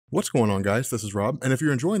What's going on, guys? This is Rob, and if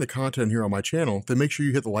you're enjoying the content here on my channel, then make sure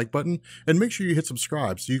you hit the like button and make sure you hit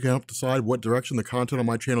subscribe so you can help decide what direction the content on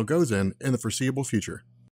my channel goes in the foreseeable future.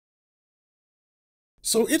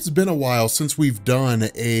 So it's been a while since we've done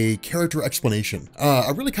a character explanation. I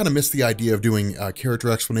really kind of miss the idea of doing character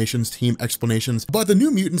explanations, team explanations, but the New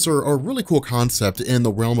Mutants are a really cool concept in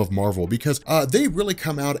the realm of Marvel because they really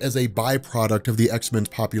come out as a byproduct of the X-Men's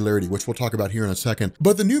popularity, which we'll talk about here in a second.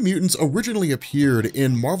 But the New Mutants originally appeared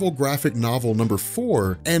in Marvel graphic novel number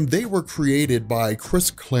 4, and they were created by Chris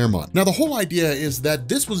Claremont. Now, the whole idea is that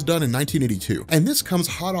this was done in 1982, and this comes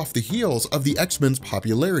hot off the heels of the X-Men's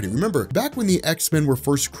popularity. Remember, back when the X-Men were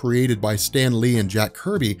first created by Stan Lee and Jack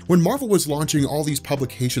Kirby, when Marvel was launching all these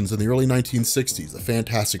publications in the early 1960s, the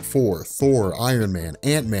Fantastic Four, Thor, Iron Man,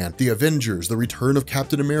 Ant-Man, the Avengers, the Return of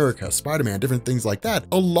Captain America, Spider-Man, different things like that,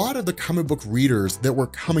 a lot of the comic book readers that were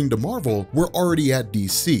coming to Marvel were already at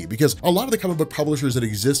DC because a lot of the comic book publishers that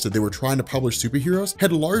existed, they were trying to publish superheroes,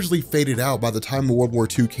 had largely faded out by the time World War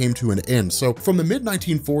II came to an end. So from the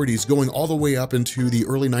mid-1940s going all the way up into the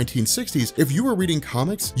early 1960s, if you were reading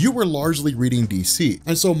comics, you were largely reading DC.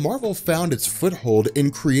 And so Marvel found its foothold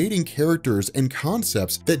in creating characters and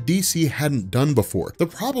concepts that DC hadn't done before. The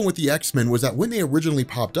problem with the X-Men was that when they originally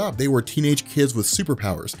popped up, they were teenage kids with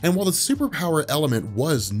superpowers. And while the superpower element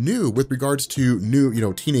was new with regards to new,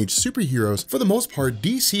 teenage superheroes, for the most part,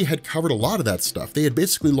 DC had covered a lot of that stuff. They had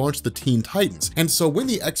basically launched the Teen Titans. And so when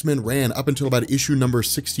the X-Men ran up until about issue number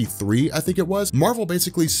 63, I think it was, Marvel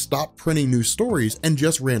basically stopped printing new stories and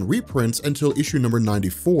just ran reprints until issue number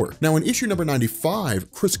 94. Now in issue number 95,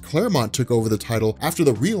 Chris Claremont took over the title after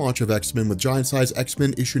the relaunch of X-Men with Giant Size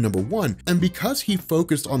X-Men issue number 1. And because he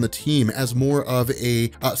focused on the team as more of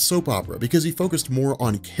a soap opera, because he focused more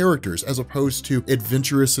on characters as opposed to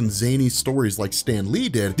adventurous and zany stories like Stan Lee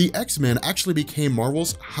did, the X-Men actually became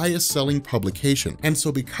Marvel's highest selling publication. And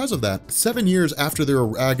so because of that, 7 years after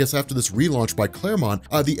after this relaunch by Claremont,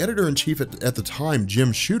 the editor-in-chief at the time,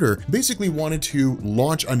 Jim Shooter, basically wanted to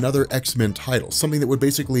launch another X-Men title, something that would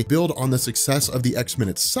basically build on the success of the X-Men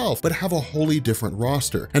itself, but have a wholly different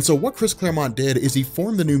roster. And so what Chris Claremont did is he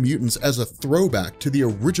formed the New Mutants as a throwback to the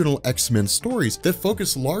original X-Men stories that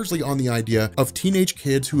focused largely on the idea of teenage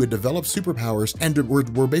kids who had developed superpowers and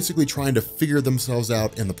were basically trying to figure themselves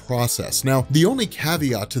out in the process. Now, the only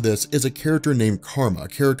caveat to this is a character named Karma, a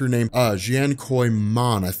character named Jian Koi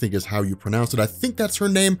Man, I think is how you pronounce it. I think that's her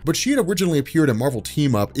name, but she had originally appeared in Marvel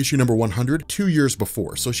Team Up issue number 100 2 years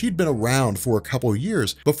before. So she'd been around for a couple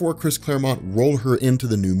years before Chris Claremont rolled her into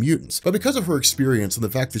the New Mutants. But because of her experience and the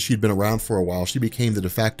fact that she'd been around for a while, she became the de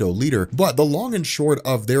facto leader. But the long and short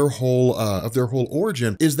of their whole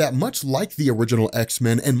origin is that much like the original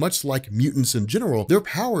X-Men and much like mutants in general, their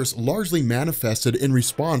powers largely manifested in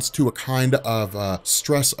response to a kind of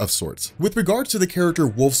stress of sorts. With regards to the character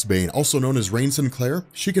Wolfsbane, also known as Rain Sinclair,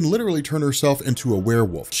 she can literally turn herself into a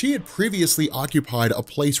werewolf. She had previously occupied a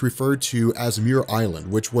place referred to as Muir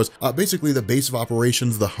Island, which was basically the base of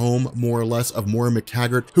operations, the home, more or less, of Moira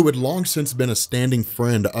McTaggart, who had long since been a standing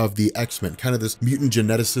friend of the X-Men, kind of this mutant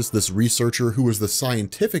geneticist, this researcher who was the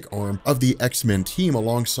scientific arm of the X-Men team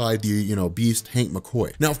alongside the, Beast Hank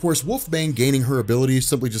McCoy. Now, of course, Wolfbane gaining her abilities,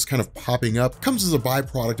 simply just kind of popping up, comes as a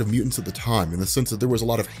byproduct of mutants at the time, in the sense that there was a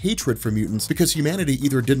lot of hatred for mutants because humanity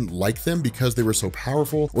either didn't like them because they were so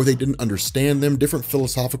powerful or they didn't understand them. Different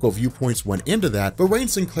philosophical viewpoints went into that, but Rain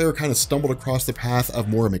Sinclair kind of stumbled across the path of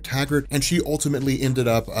Moira McTaggart, and she ultimately ended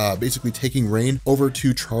up basically taking reign over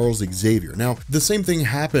to Charles Xavier. Now, the same thing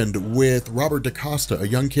happened with Robert DaCosta, a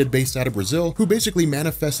young kid based out of Brazil, who basically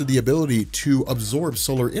manifested the ability to absorb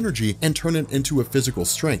solar energy and turn it into a physical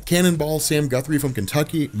strength. Cannonball Sam Guthrie from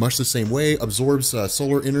Kentucky, much the same way, absorbs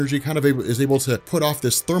solar energy, is able to put off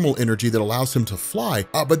this thermal energy that allows him to fly.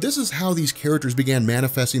 But this is how these characters began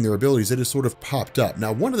manifesting their abilities. It has sort of popped up.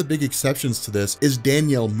 Now, one of the big exceptions to this is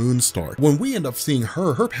Danielle Moonstar. When we end up seeing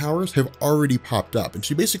her powers have already popped up, and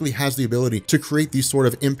she basically has the ability to create these sort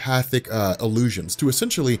of empathic illusions to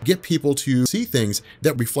essentially get people to see things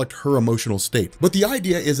that reflect her emotional state. But the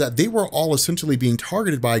idea is that they were all essentially being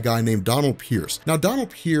targeted by a guy named Donald Pierce. Now, Donald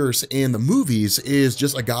Pierce in the movies is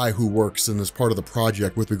just a guy who works and is part of the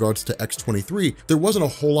project with regards to X-23. There wasn't a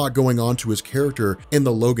whole lot going on to his character in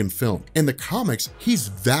the Logan film. In the comics, he's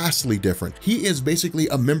vastly different. He is basically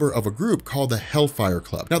a member of a group called the Hellfire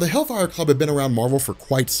Club. Now, the Hellfire Club had been around Marvel for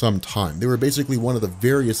quite some time. They were basically one of the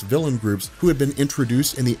various villain groups groups who had been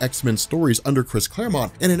introduced in the X-Men stories under Chris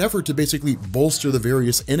Claremont in an effort to basically bolster the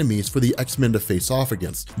various enemies for the X-Men to face off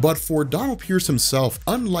against. But for Donald Pierce himself,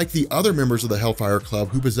 unlike the other members of the Hellfire Club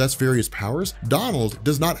who possess various powers, Donald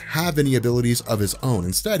does not have any abilities of his own.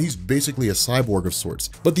 Instead, he's basically a cyborg of sorts.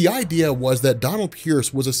 But the idea was that Donald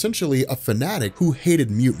Pierce was essentially a fanatic who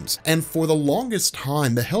hated mutants. And for the longest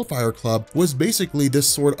time, the Hellfire Club was basically this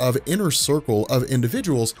sort of inner circle of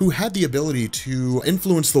individuals who had the ability to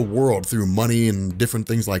influence the world through money and different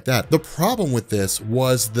things like that. The problem with this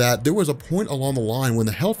was that there was a point along the line when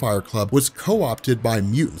the Hellfire Club was co-opted by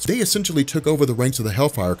mutants. They essentially took over the ranks of the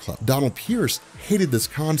Hellfire Club. Donald Pierce hated this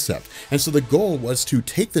concept, and so the goal was to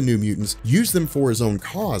take the New Mutants, use them for his own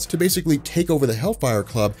cause, to basically take over the Hellfire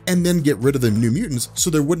Club and then get rid of the New Mutants so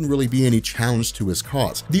there wouldn't really be any challenge to his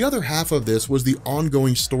cause. The other half of this was the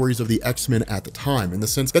ongoing stories of the X-Men at the time, in the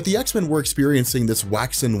sense that the X-Men were experiencing this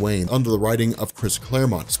wax and wane under the writing of Chris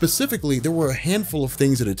Claremont. Specifically, there were a handful of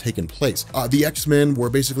things that had taken place. The X-Men were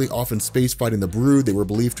basically off in space fighting the Brood. They were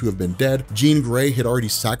believed to have been dead. Jean Grey had already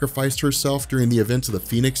sacrificed herself during the events of the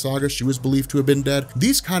Phoenix Saga. She was believed to have been dead.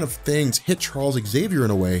 These kind of things hit Charles Xavier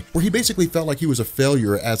in a way where he basically felt like he was a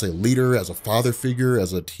failure as a leader, as a father figure,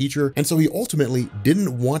 as a teacher, and so he ultimately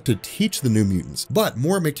didn't want to teach the New Mutants. But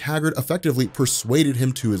Moira McTaggart effectively persuaded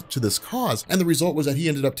him to this cause, and the result was that he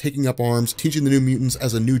ended up taking up arms, teaching the New Mutants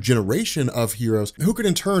as a new generation of heroes who could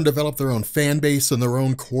in turn develop their own fan base and their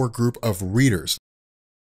own core group of readers.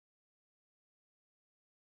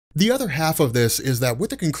 The other half of this is that with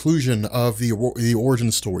the conclusion of the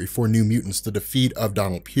origin story for New Mutants, the defeat of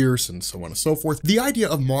Donald Pierce and so on and so forth, the idea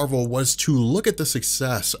of Marvel was to look at the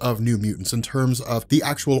success of New Mutants in terms of the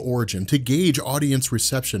actual origin, to gauge audience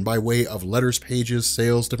reception by way of letters, pages,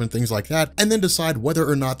 sales, different things like that, and then decide whether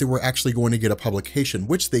or not they were actually going to get a publication,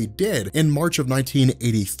 which they did in March of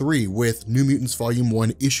 1983 with New Mutants Volume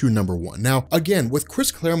 1, Issue Number 1. Now, again, with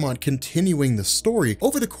Chris Claremont continuing the story,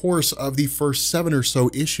 over the course of the first 7 or so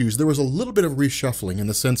issues, there was a little bit of reshuffling in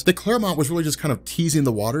the sense that Claremont was really just kind of teasing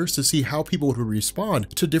the waters to see how people would respond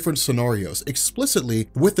to different scenarios, explicitly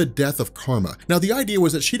with the death of Karma. Now, the idea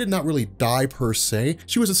was that she did not really die per se.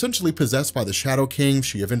 She was essentially possessed by the Shadow King.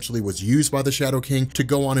 She eventually was used by the Shadow King to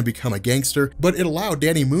go on and become a gangster, but it allowed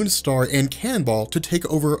Danny Moonstar and Cannonball to take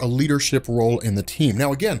over a leadership role in the team.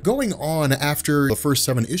 Now, again, going on after the first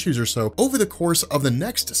 7 issues or so, over the course of the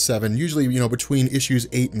next 7, usually, between issues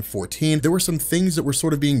 8 and 14, there were some things that were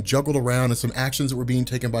sort of being juggled around and some actions that were being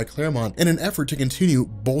taken by Claremont in an effort to continue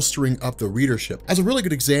bolstering up the readership. As a really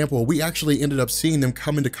good example, we actually ended up seeing them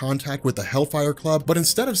come into contact with the Hellfire Club, but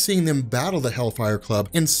instead of seeing them battle the Hellfire Club,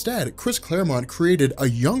 instead, Chris Claremont created a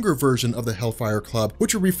younger version of the Hellfire Club,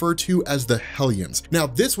 which are referred to as the Hellions. Now,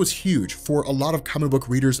 this was huge for a lot of comic book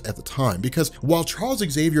readers at the time, because while Charles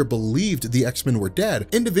Xavier believed the X-Men were dead,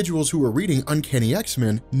 individuals who were reading Uncanny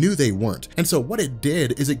X-Men knew they weren't. And so what it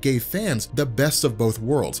did is it gave fans the best of both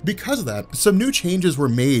worlds. Because of that, some new changes were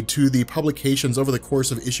made to the publications over the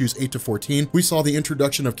course of issues 8 to 14. We saw the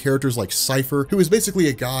introduction of characters like Cypher, who is basically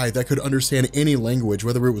a guy that could understand any language,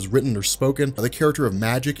 whether it was written or spoken. The character of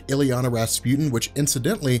Magic, Ileana Rasputin, which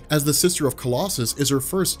incidentally, as the sister of Colossus, is her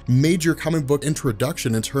first major comic book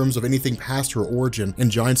introduction in terms of anything past her origin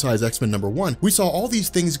in Giant Size X-Men number 1. We saw all these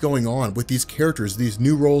things going on with these characters, these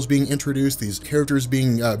new roles being introduced, these characters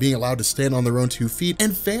being allowed to stand on their own 2 feet,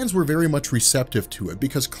 and fans were very much receptive to it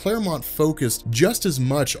because Claremont focused just as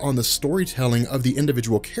much on the storytelling of the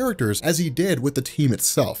individual characters as he did with the team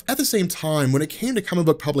itself. At the same time, when it came to comic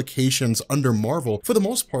book publications under Marvel, for the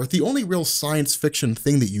most part, the only real science fiction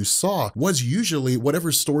thing that you saw was usually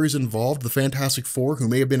whatever stories involved the Fantastic Four, who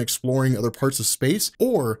may have been exploring other parts of space,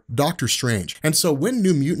 or Doctor Strange. And so when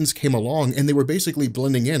New Mutants came along and they were basically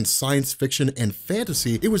blending in science fiction and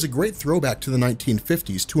fantasy, it was a great throwback to the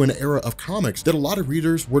 1950s, to an era of comics that a lot of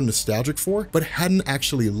readers were nostalgic for, but hadn't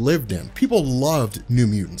actually lived in. People loved New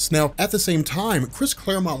Mutants. Now, at the same time, Chris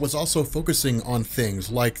Claremont was also focusing on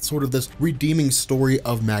things like sort of this redeeming story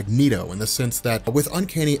of Magneto, in the sense that with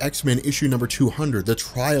Uncanny X-Men issue number 200, the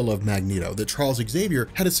trial of Magneto, that Charles Xavier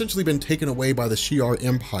had essentially been taken away by the Shi'ar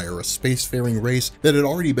Empire, a spacefaring race that had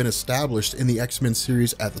already been established in the X-Men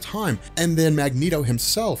series at the time, and then Magneto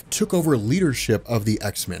himself took over leadership of the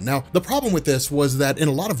X-Men. Now, the problem with this was that in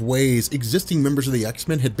a lot of ways, existing members of the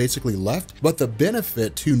X-Men had basically left, but the benefit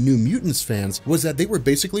benefit to New Mutants fans was that they were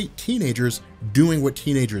basically teenagers doing what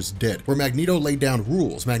teenagers did. Where Magneto laid down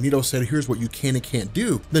rules, Magneto said, here's what you can and can't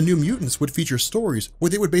do, the New Mutants would feature stories where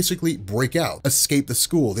they would basically break out, escape the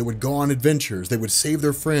school, they would go on adventures, they would save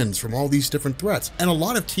their friends from all these different threats, and a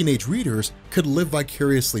lot of teenage readers could live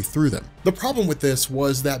vicariously through them. The problem with this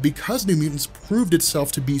was that because New Mutants proved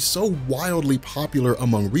itself to be so wildly popular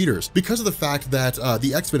among readers, because of the fact that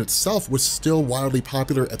the X-Men itself was still wildly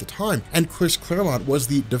popular at the time, and Chris Claremont was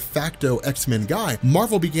the de facto X-Men guy,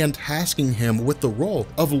 Marvel began tasking him with the role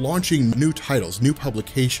of launching new titles, new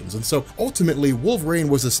publications. And so ultimately, Wolverine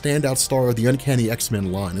was a standout star of the Uncanny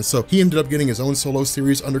X-Men line. And so he ended up getting his own solo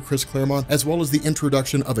series under Chris Claremont, as well as the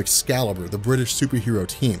introduction of Excalibur, the British superhero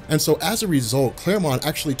team. And so as a result, Claremont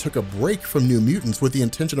actually took a break from New Mutants with the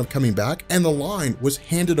intention of coming back, and the line was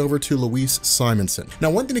handed over to Louise Simonson.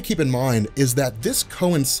 Now, one thing to keep in mind is that this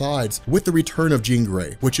coincides with the return of Jean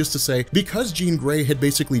Grey, which is to say, because Jean Grey had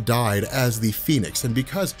basically died as the Phoenix, and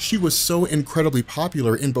because she was so incredibly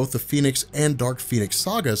popular in both the Phoenix and Dark Phoenix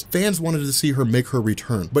sagas, fans wanted to see her make her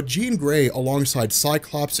return. But Jean Grey, alongside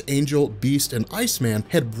Cyclops, Angel, Beast, and Iceman,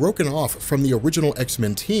 had broken off from the original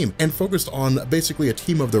X-Men team and focused on basically a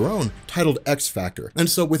team of their own titled X-Factor. And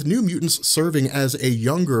so with New Mutants serving as a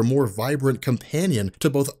younger, more vibrant companion to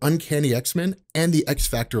both Uncanny X-Men and the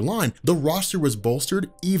X-Factor line, the roster was bolstered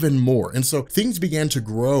even more. And so things began to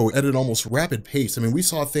grow at an almost rapid pace. I mean, we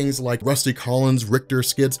saw things like Rusty Collins, Richter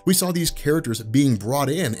Skids. We saw these characters being brought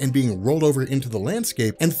in and being rolled over into the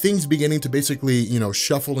landscape, and things beginning to basically, you know,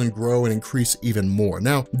 shuffle and grow and increase even more.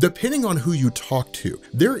 Now, depending on who you talk to,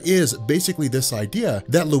 there is basically this idea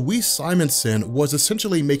that Louise Simonson was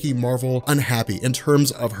essentially making Marvel unhappy in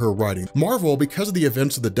terms of her writing. Marvel, because of the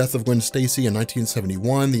events of the death of Gwen Stacy in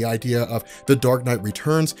 1971, the idea of the Dark Knight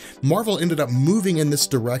Returns, Marvel ended up moving in this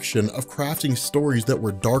direction of crafting stories that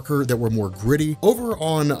were darker, that were more gritty. Over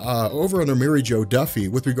under Mary Jo Duffy,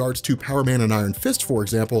 with regards to Power Man and Iron Fist, for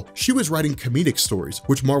example, she was writing comedic stories,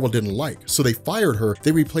 which Marvel didn't like. So they fired her.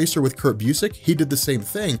 They replaced her with Kurt Busiek. He did the same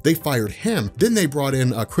thing. They fired him. Then they brought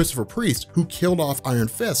in Christopher Priest, who killed off Iron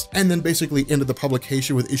Fist, and then basically ended the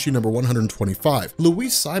publication with issue number 125.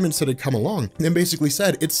 Louise Simonson had come along and basically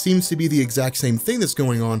said, it seems to be the exact same thing that's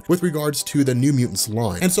going on with regards to the New Mutants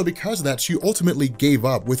line. And so because of that, she ultimately gave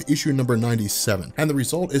up with issue number 97. And the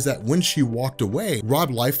result is that when she walked away, Rob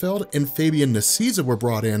Liefeld and Fabian Nicieza were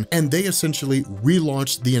brought in, and they essentially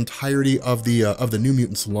relaunched the entirety of the New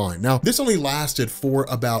Mutants line. Now, this only lasted for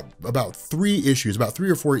about 3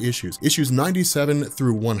 or 4 issues, issues 97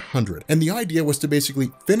 through 100. And the idea was to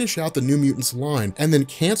basically finish out the New Mutants line and then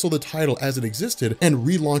cancel the title as it existed and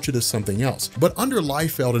relaunch it as something else. But under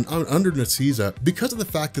Liefeld and under Nicieza, because of the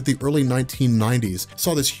fact that the early 1990s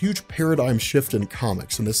saw this huge paradigm shift in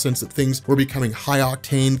comics, in the sense that things were becoming high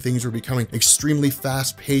octane, things were becoming extremely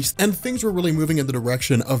fast paced, and things were really moving in the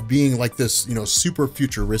direction of being like this, you know, super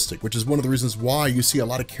futuristic, which is one of the reasons why you see a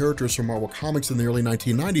lot of characters from Marvel Comics in the early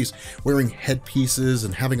 1990s wearing headpieces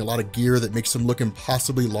and having a lot of gear that makes them look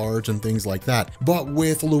impossibly large and things like that. But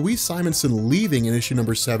with Louise Simonson leaving in issue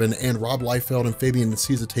number 7 and Rob Liefeld and Fabian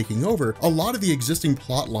Nicieza taking over, a lot of the existing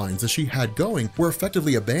plot lines that she had going were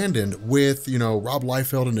effectively abandoned, with, you know, Rob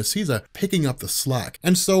Liefeld and Nicieza picking up the slack.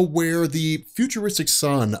 And so where the futuristic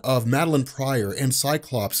son of Madeline Pryor and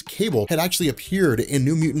Cyclops, Cable, had actually appeared in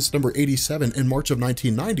New Mutants number 87 in March of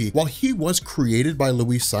 1990, while he was created by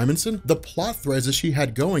Louise Simonson, the plot threads that she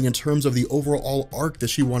had going in terms of the overall arc that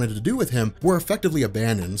she wanted to do with him were effectively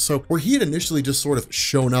abandoned. So where he had initially just sort of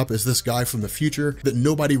shown up as this guy from the future that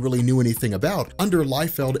nobody really knew anything about, under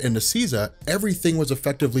Liefeld and Nicieza, everything was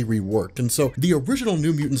effectively reworked. And so the original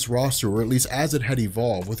New Mutants roster, or at least as it had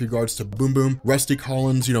evolved with regards to Boom Boom, Rusty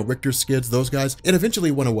Collins, you know, Richter Skids, those guys, it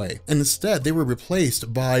eventually went away. And instead they were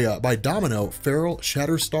replaced by Domino, Feral,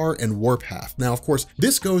 Shatterstar, and Warpath. Now, of course,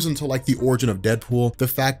 this goes into like the origin of Deadpool, the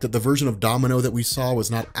fact that the version of Domino that we saw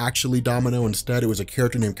was not actually Domino. Instead, it was a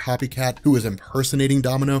character named Copycat who was impersonating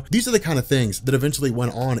Domino. These are the kind of things that eventually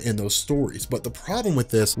went on in those stories. But the problem with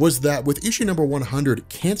this was that with issue number 100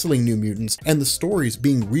 canceling New Mutants and the stories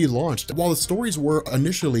being relaunched, while the stories were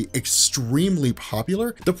initially extremely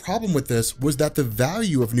popular, the problem with this was that the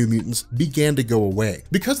value of New Mutants began to go away.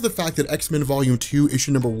 Because of the fact that X-Men Volume 2,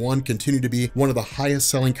 issue number 1 continued to be one of the highest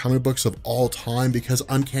selling comic books of all time, because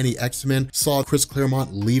Uncanny X-Men saw Chris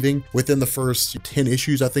Claremont leaving within the first 10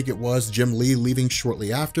 issues, I think it was, Jim Lee leaving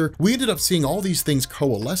shortly after, we ended up seeing all these things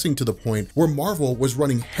coalescing to the point where Marvel was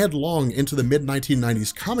running headlong into the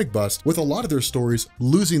mid-1990s comic bust, with a lot of their stories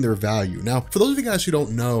losing their value. Now, for those of you guys who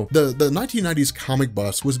don't know, the 1990s comic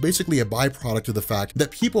bust was basically a byproduct of the fact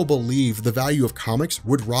that people believed the value of comics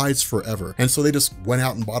would rise forever. And so they just went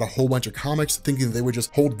out and bought a whole bunch bunch of comics thinking that they would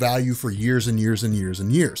just hold value for years and years and years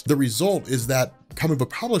and years. The result is that comic book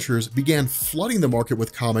publishers began flooding the market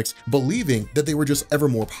with comics, believing that they were just ever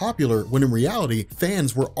more popular, when in reality,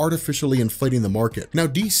 fans were artificially inflating the market. Now,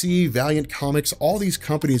 DC, Valiant Comics, all these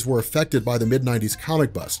companies were affected by the mid-90s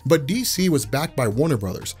comic bust, but DC was backed by Warner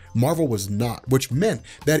Brothers. Marvel was not, which meant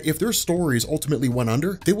that if their stories ultimately went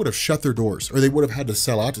under, they would have shut their doors, or they would have had to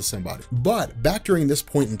sell out to somebody. But back during this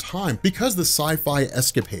point in time, because the sci-fi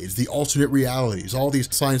escapades, the alternate realities, all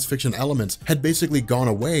these science fiction elements had basically gone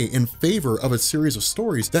away in favor of a series of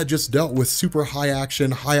stories that just dealt with super high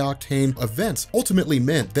action, high octane events, ultimately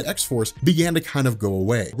meant that X-Force began to kind of go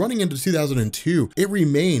away. Running into 2002, it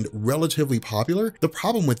remained relatively popular. The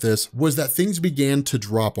problem with this was that things began to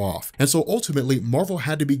drop off. And so ultimately, Marvel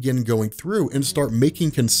had to begin going through and start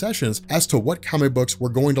making concessions as to what comic books were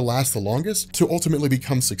going to last the longest to ultimately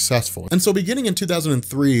become successful. And so beginning in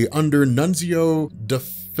 2003, under Nunzio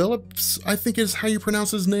Phillips, I think is how you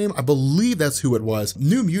pronounce his name. I believe that's who it was.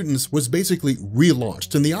 New Mutants was basically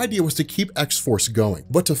relaunched, and the idea was to keep X-Force going,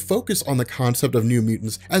 but to focus on the concept of New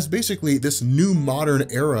Mutants as basically this new modern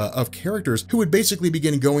era of characters who would basically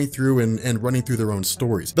begin going through and running through their own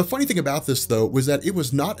stories. The funny thing about this, though, was that it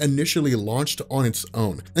was not initially launched on its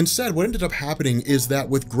own. Instead, what ended up happening is that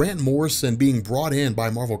with Grant Morrison being brought in by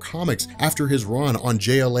Marvel Comics after his run on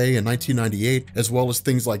JLA in 1998, as well as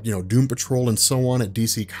things like, Doom Patrol and so on at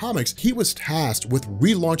DC Comics, he was tasked with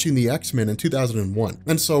relaunching the X-Men in 2001.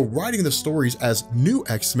 And so writing the stories as New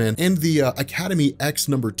X-Men and the Academy X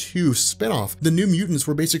 #2 spinoff, the New Mutants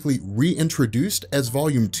were basically reintroduced as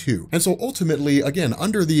Volume 2. And so ultimately, again,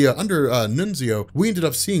 under Nunzio, we ended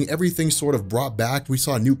up seeing everything sort of brought back. We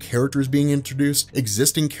saw new characters being introduced,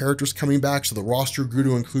 existing characters coming back. So the roster grew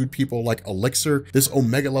to include people like Elixir, this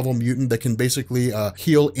Omega level mutant that can basically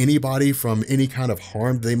heal anybody from any kind of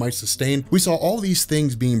harm they might sustain. We saw all these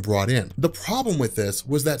things being brought in. The problem with this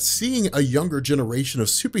was that seeing a younger generation of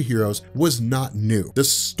superheroes was not new. The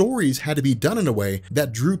stories had to be done in a way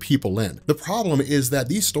that drew people in. The problem is that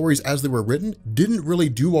these stories, as they were written, didn't really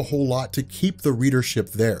do a whole lot to keep the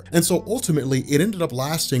readership there. And so ultimately, it ended up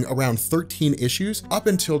lasting around 13 issues up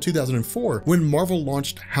until 2004, when Marvel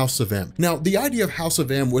launched House of M. Now, the idea of House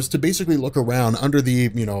of M was to basically look around under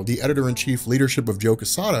the editor-in-chief leadership of Joe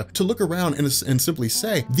Quesada, to look around and simply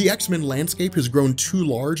say, the X-Men landscape has grown too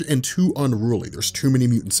large and too unruly. There's too many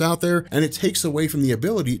mutants out there, and it takes away from the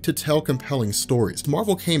ability to tell compelling stories.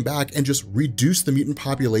 Marvel came back and just reduced the mutant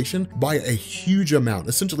population by a huge amount,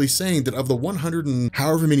 essentially saying that of the 100 and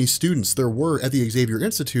however many students there were at the Xavier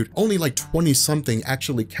Institute, only like 20 something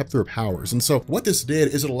actually kept their powers. And so what this did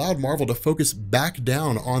is it allowed Marvel to focus back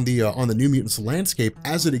down on the New Mutants landscape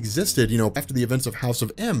as it existed, after the events of House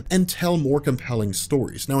of M, and tell more compelling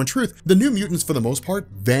stories. Now, in truth, the New Mutants for the most part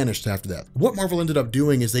vanished after that. What Marvel ended up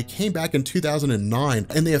doing is they came back in 2009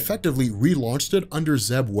 and they effectively relaunched it under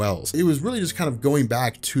Zeb Wells. It was really just kind of going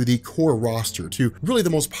back to the core roster, to really the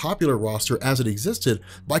most popular roster as it existed,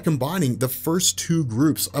 by combining the first two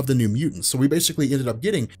groups of the New Mutants. So we basically ended up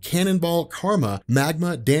getting Cannonball, Karma,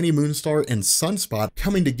 Magma, Danny Moonstar, and Sunspot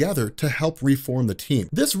coming together to help reform the team.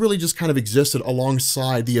 This really just kind of existed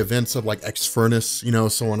alongside the events of like X-Furnace,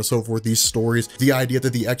 so on and so forth, these stories. The idea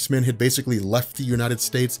that the X-Men had basically left the United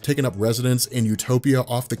States, taken up residence in Utopia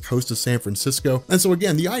off the coast of San Francisco. And so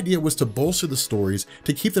again, the idea was to bolster the stories,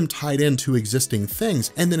 to keep them tied into existing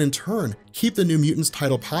things, and then in turn, keep the New Mutants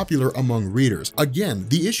title popular among readers. Again,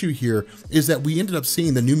 the issue here is that we ended up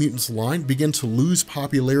seeing the New Mutants line begin to lose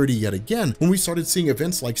popularity yet again when we started seeing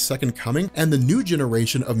events like Second Coming and the new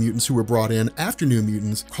generation of mutants who were brought in after New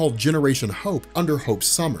Mutants, called Generation Hope, under Hope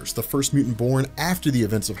Summers, the first mutant born after the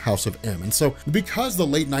events of House of M. And so because the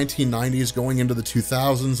late 1990s going into the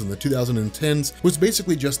 2000s and the 2010s was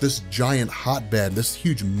basically just this giant hotbed, this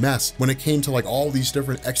huge mess when it came to like all these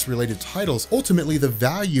different X-related titles, ultimately the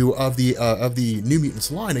value of the New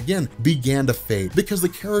Mutants line again began to fade because the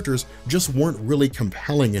characters just weren't really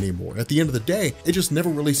compelling anymore. At the end of the day, it just never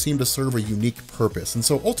really seemed to serve a unique purpose. And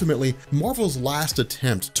so ultimately, Marvel's last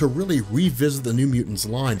attempt to really revisit the New Mutants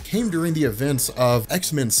line came during the events of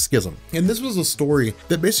X-Men Schism. And this was a story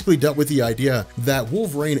that basically dealt with the idea that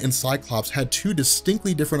Wolverine and Cyclops had two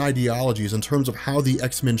distinctly different ideologies in terms of how the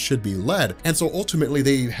X-Men should be led. And so ultimately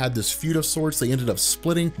they had this feud of sorts. They ended up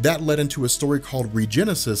splitting. That led into a story called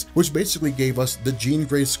Regenesis, which basically gave us the Jean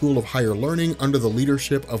Grey School of Higher Learning under the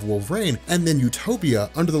leadership of Wolverine, and then Utopia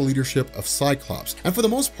under the leadership of Cyclops. And for the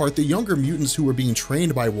most part, the younger mutants who were being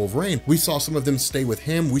trained by Wolverine, we saw some of them stay with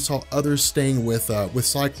him. We saw others staying with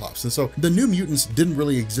Cyclops. And so the New Mutants didn't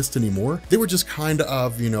really exist anymore. They were just kind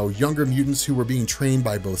of, younger mutants who were being trained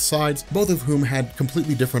by both sides, both of whom had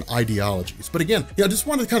completely different ideologies. But again, again, yeah, I just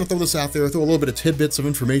wanted to kind of throw this out there, throw a little bit of tidbits of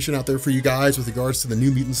information out there for you guys with regards to the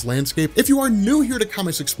New Mutants landscape. If you are new here to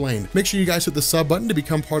Comics Explained, make sure you guys hit the sub button to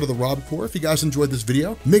become part of the Rob Corps. If you guys enjoyed this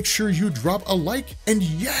video, make sure you drop a like, and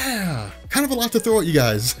yeah, kind of a lot to throw at you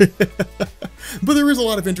guys. But there is a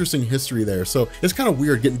lot of interesting history there, so it's kind of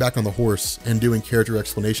weird getting back on the horse and doing character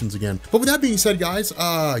explanations again. But with that being said, guys,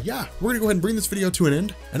 yeah, we're gonna go ahead and bring this video to an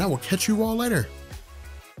end, and I will catch you all later.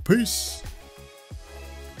 Peace.